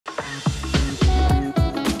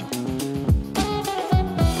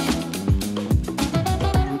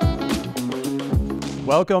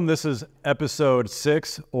Welcome. This is episode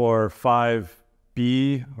 6 or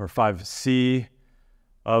 5B or 5C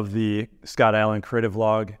of the Scott Allen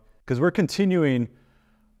CreatiVLOG, because we're continuing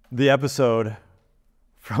the episode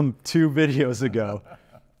from 2 videos ago.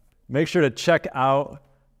 Make sure to check out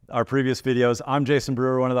our previous videos. I'm Jason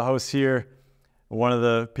Brewer, one of the hosts here, one of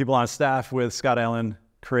the people on staff with Scott Allen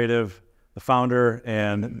Creative, the founder,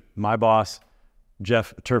 and my boss,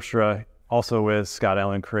 Jeff Terpstra, also with Scott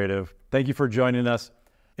Allen Creative. Thank you for joining us.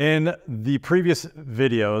 In the previous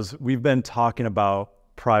videos, we've been talking about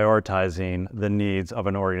prioritizing the needs of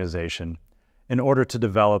an organization in order to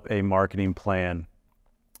develop a marketing plan.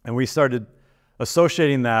 And we started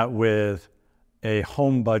associating that with a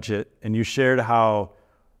home budget, and you shared how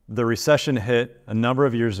the recession hit a number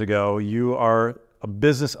of years ago. You are a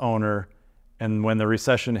business owner, and when the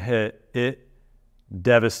recession hit, it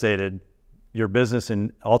devastated your business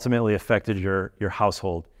and ultimately affected your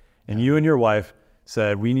household. And you and your wife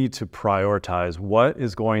said, we need to prioritize what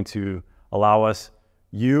is going to allow us,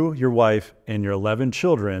 you, your wife, and your 11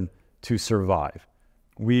 children to survive.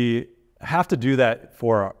 We have to do that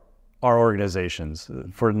for our organizations,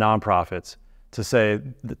 for nonprofits, to say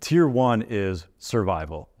the tier 1 is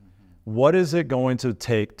survival. What is it going to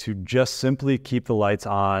take to just simply keep the lights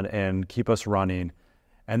on and keep us running?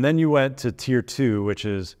 And then you went to tier 2, which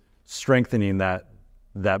is strengthening that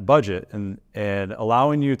budget and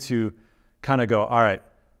allowing you to kind of go, all right,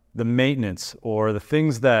 the maintenance or the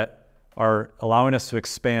things that are allowing us to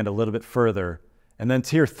expand a little bit further. And then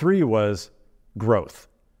tier 3 was growth,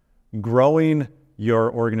 growing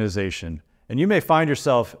your organization. And you may find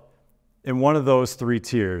yourself in one of those 3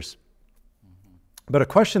 tiers. But a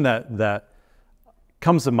question that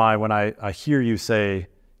comes to mind when I hear you say,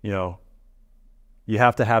 you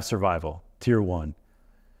have to have survival, tier 1.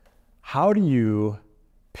 How do you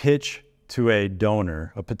pitch to a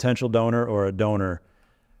donor, a potential donor or a donor,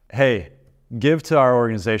 hey, give to our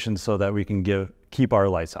organization so that we can keep our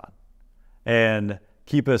lights on and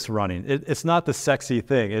keep us running? It's not the sexy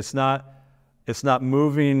thing. It's not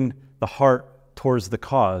moving the heart towards the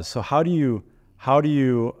cause. So how do you,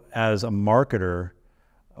 as a marketer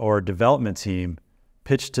or development team,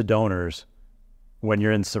 pitch to donors when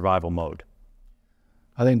you're in survival mode?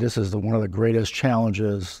 I think this is one of the greatest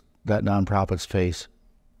challenges that nonprofits face,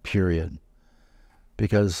 period.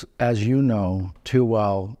 Because as you know too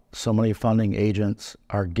well, so many funding agents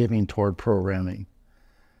are giving toward programming.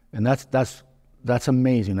 And that's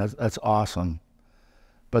amazing, that's awesome.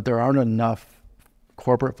 But there aren't enough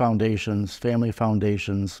corporate foundations, family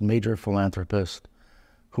foundations, major philanthropists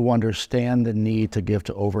who understand the need to give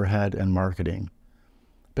to overhead and marketing.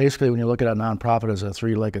 Basically, when you look at a nonprofit as a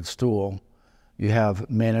 3-legged stool, you have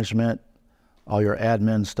management, all your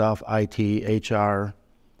admin stuff, IT, HR,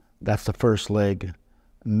 that's the first leg.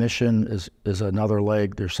 Mission is another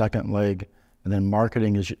leg, their second leg, and then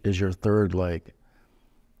marketing is your third leg.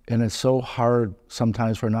 And it's so hard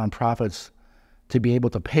sometimes for nonprofits to be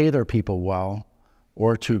able to pay their people well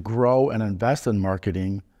or to grow and invest in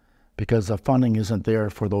marketing because the funding isn't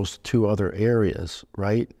there for those 2 other areas,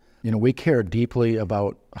 right? We care deeply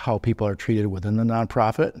about how people are treated within the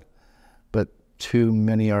nonprofit, but too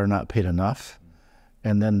many are not paid enough.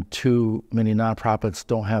 And then too many nonprofits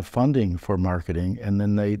don't have funding for marketing, and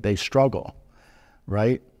then they struggle,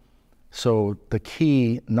 right? So the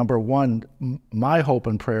key, number 1, my hope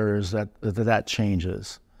and prayer is that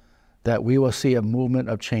changes, that we will see a movement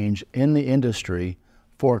of change in the industry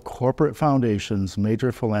for corporate foundations,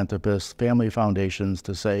 major philanthropists, family foundations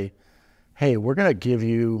to say, hey, we're going to give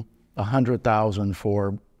you $100,000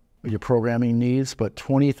 for your programming needs, but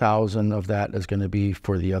 $20,000 of that is going to be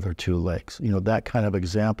for the other 2 legs. That kind of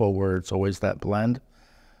example where it's always that blend.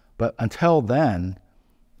 But until then,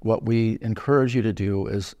 what we encourage you to do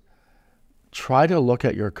is try to look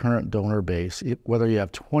at your current donor base, whether you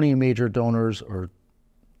have 20 major donors or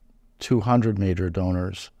 200 major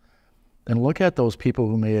donors, and look at those people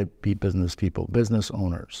who may be business people, business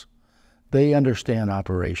owners. They understand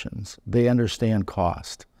operations. They understand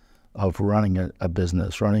cost of running a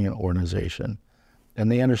business, running an organization, and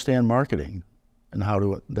they understand marketing and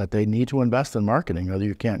that they need to invest in marketing or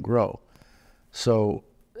you can't grow. So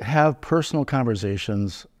have personal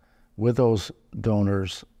conversations with those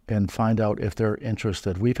donors and find out if they're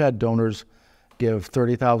interested. We've had donors give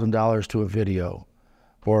 $30,000 to a video,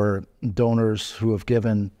 or donors who have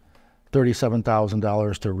given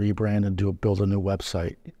 $37,000 to rebrand and build a new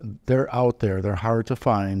website. They're out there. They're hard to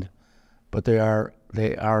find, but they are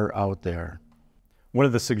out there. One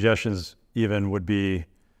of the suggestions even would be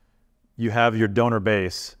you have your donor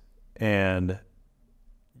base and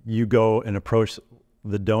you go and approach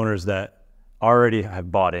the donors that already have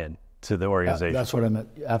bought in. to the organization. That's what I meant.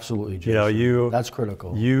 Absolutely, Jason. That's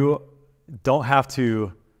critical. You don't have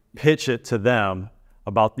to pitch it to them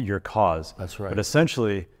about your cause. That's right. But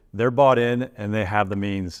essentially, they're bought in and they have the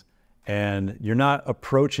means. And you're not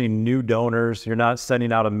approaching new donors. You're not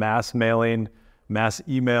sending out a mass mailing, mass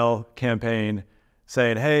email campaign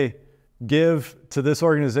saying, hey, give to this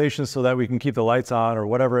organization so that we can keep the lights on, or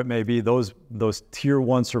whatever it may be, those tier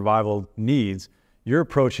 1 survival needs. You're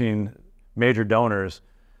approaching major donors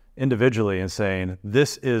individually and saying,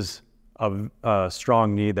 this is a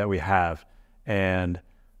strong need that we have. And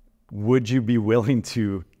would you be willing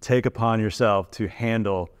to take upon yourself to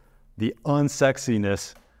handle the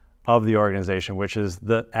unsexiness of the organization, which is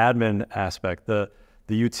the admin aspect, the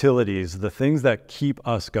utilities, the things that keep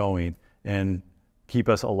us going and keep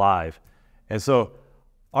us alive. And so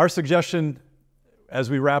our suggestion as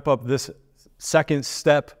we wrap up this second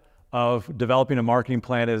step of developing a marketing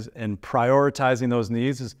plan is, and prioritizing those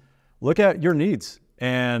needs, is look at your needs.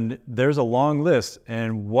 And there's a long list.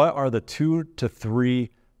 And what are the 2 to 3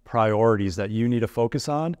 priorities that you need to focus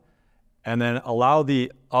on? And then allow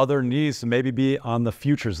the other needs to maybe be on the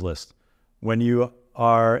futures list when you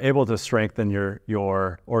are able to strengthen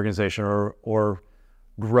your organization or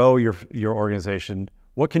grow your organization.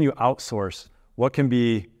 What can you outsource? What can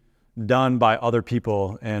be done by other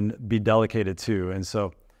people and be delegated to? And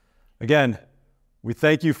so, again, we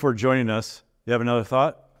thank you for joining us. You have another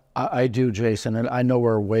thought? I do, Jason, and I know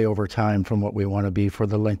we're way over time from what we want to be for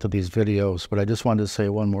the length of these videos, but I just wanted to say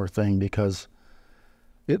one more thing, because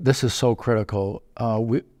this is so critical.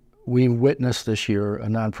 We witnessed this year a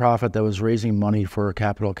nonprofit that was raising money for a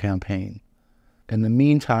capital campaign. In the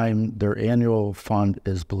meantime, their annual fund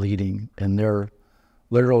is bleeding, and they're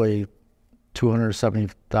literally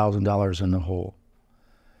 $270,000 in the hole.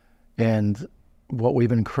 And what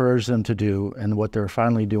we've encouraged them to do, and what they're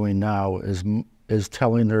finally doing now, is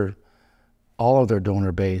telling all of their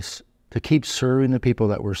donor base to keep serving the people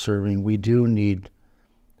that we're serving. We do need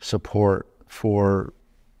support for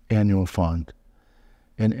annual fund.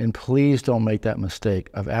 And please don't make that mistake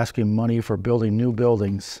of asking money for building new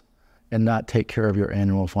buildings and not take care of your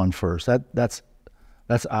annual fund first. That's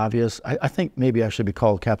obvious. I think maybe I should be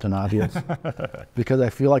called Captain Obvious because I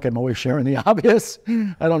feel like I'm always sharing the obvious.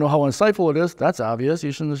 I don't know how insightful it is. That's obvious.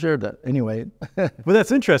 You shouldn't have shared that. Anyway. Well,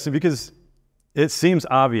 that's interesting because it seems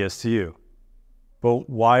obvious to you, but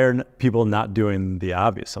why are people not doing the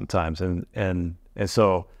obvious sometimes? And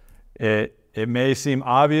so it may seem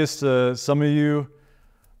obvious to some of you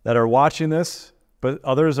that are watching this, but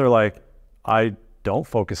others are like, I don't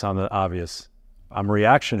focus on the obvious. I'm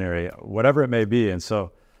reactionary, whatever it may be. And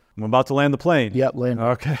so I'm about to land the plane. Yep, land.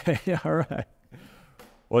 Okay, all right.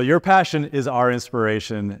 Well, your passion is our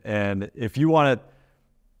inspiration. And if you want to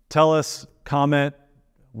tell us, comment,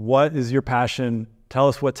 what is your passion? Tell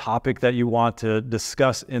us what topic that you want to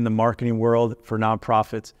discuss in the marketing world for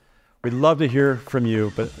nonprofits. We'd love to hear from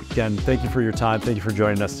you. But again, thank you for your time. Thank you for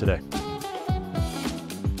joining us today.